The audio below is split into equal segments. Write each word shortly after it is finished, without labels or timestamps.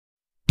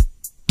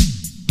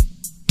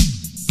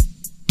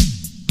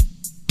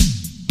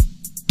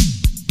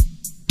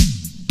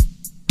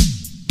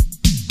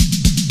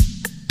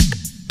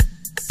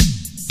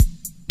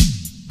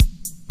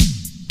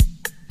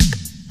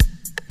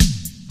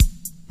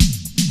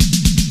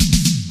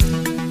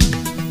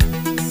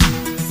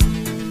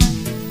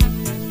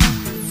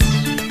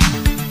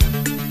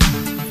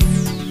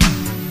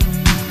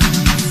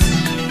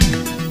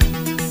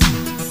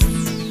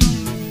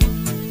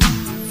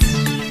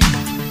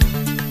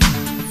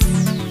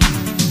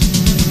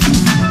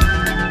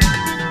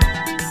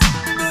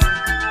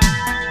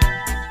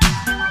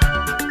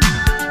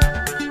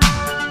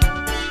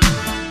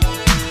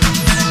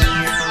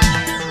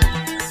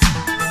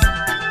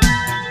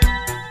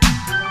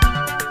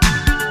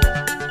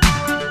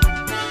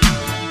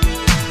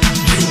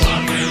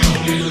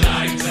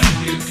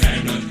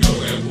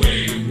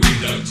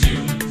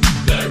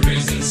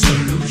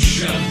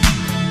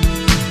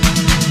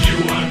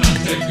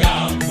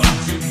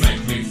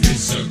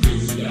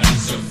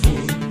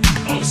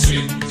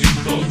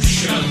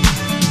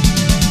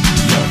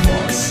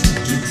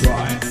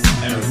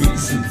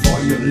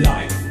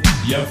life,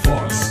 you're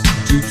forced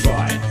to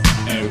try.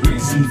 A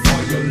reason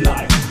for your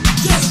life.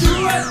 Just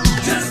do it,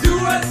 just do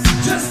it,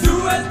 just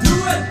do it, do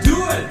it,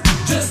 do it.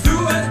 Just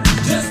do it,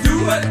 just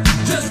do it,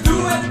 just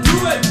do it,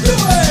 do it, do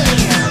it.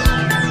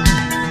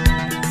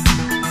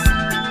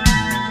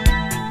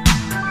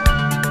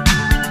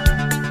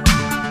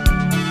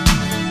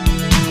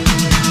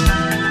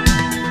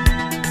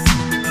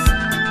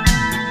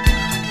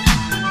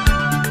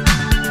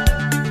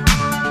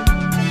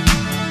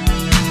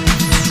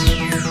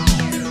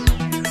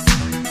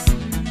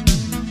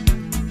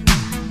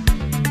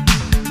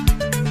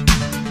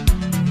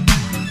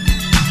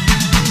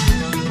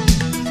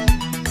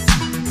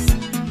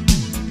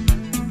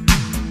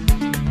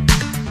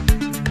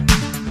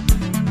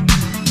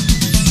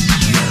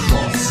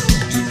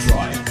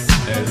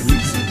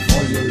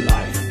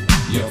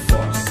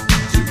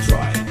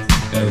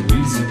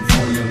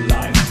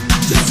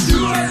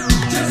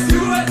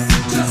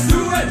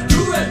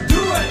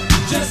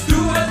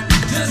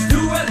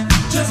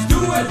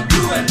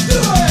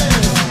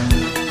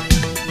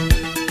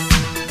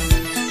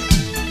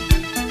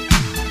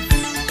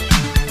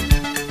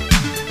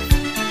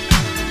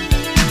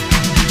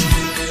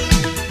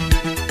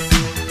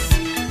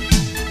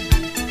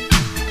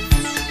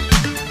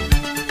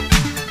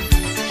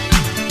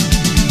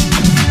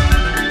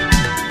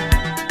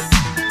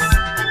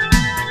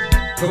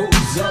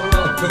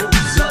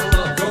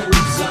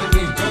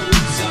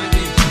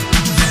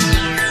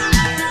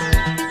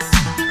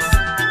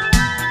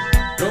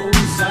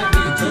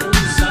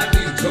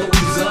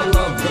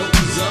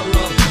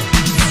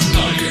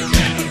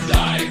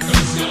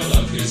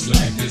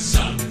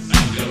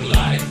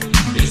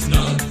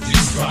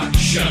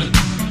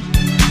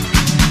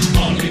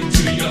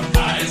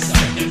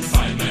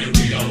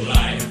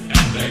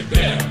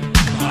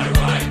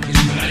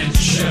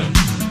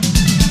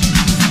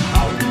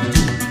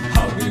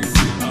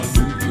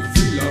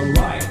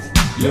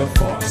 You're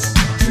forced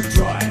to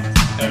try.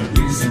 A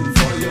reason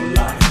for your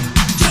life.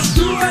 Just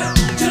do it,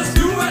 just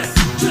do it,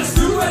 just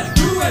do it,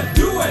 do it,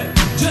 do it.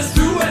 Just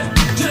do it,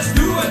 just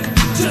do it,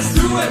 just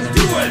do it,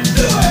 do it,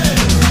 do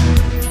it.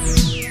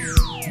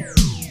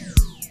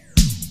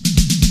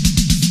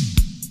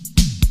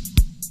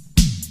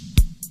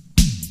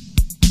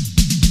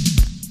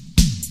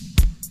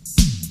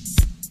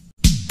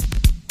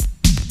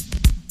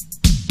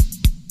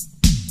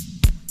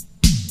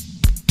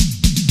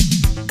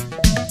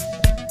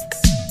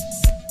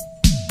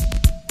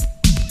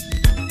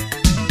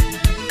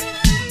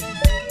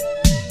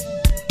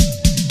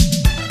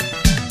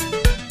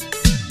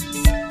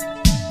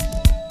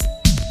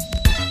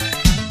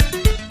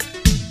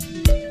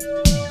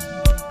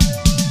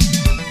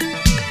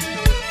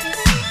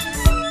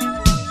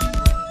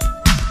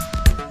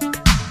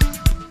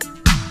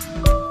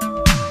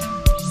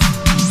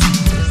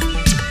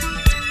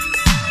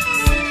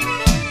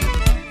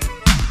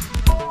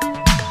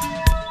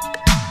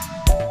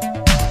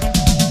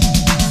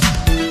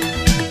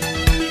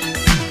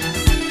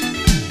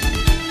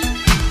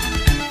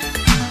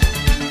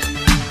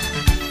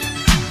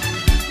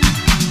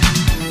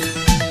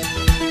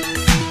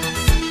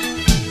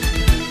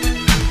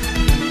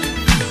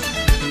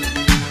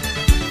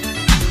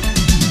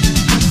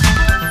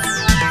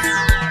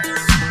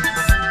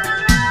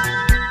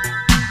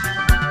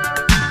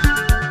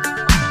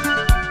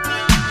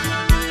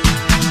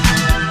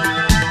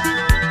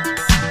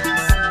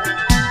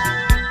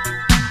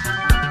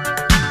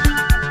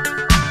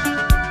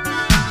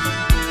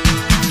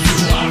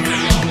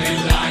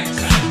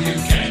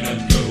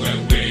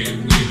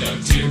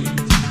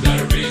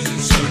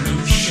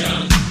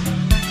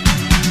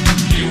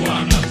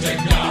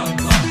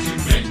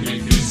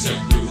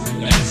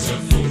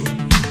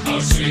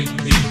 Sweet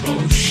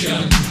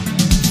devotion.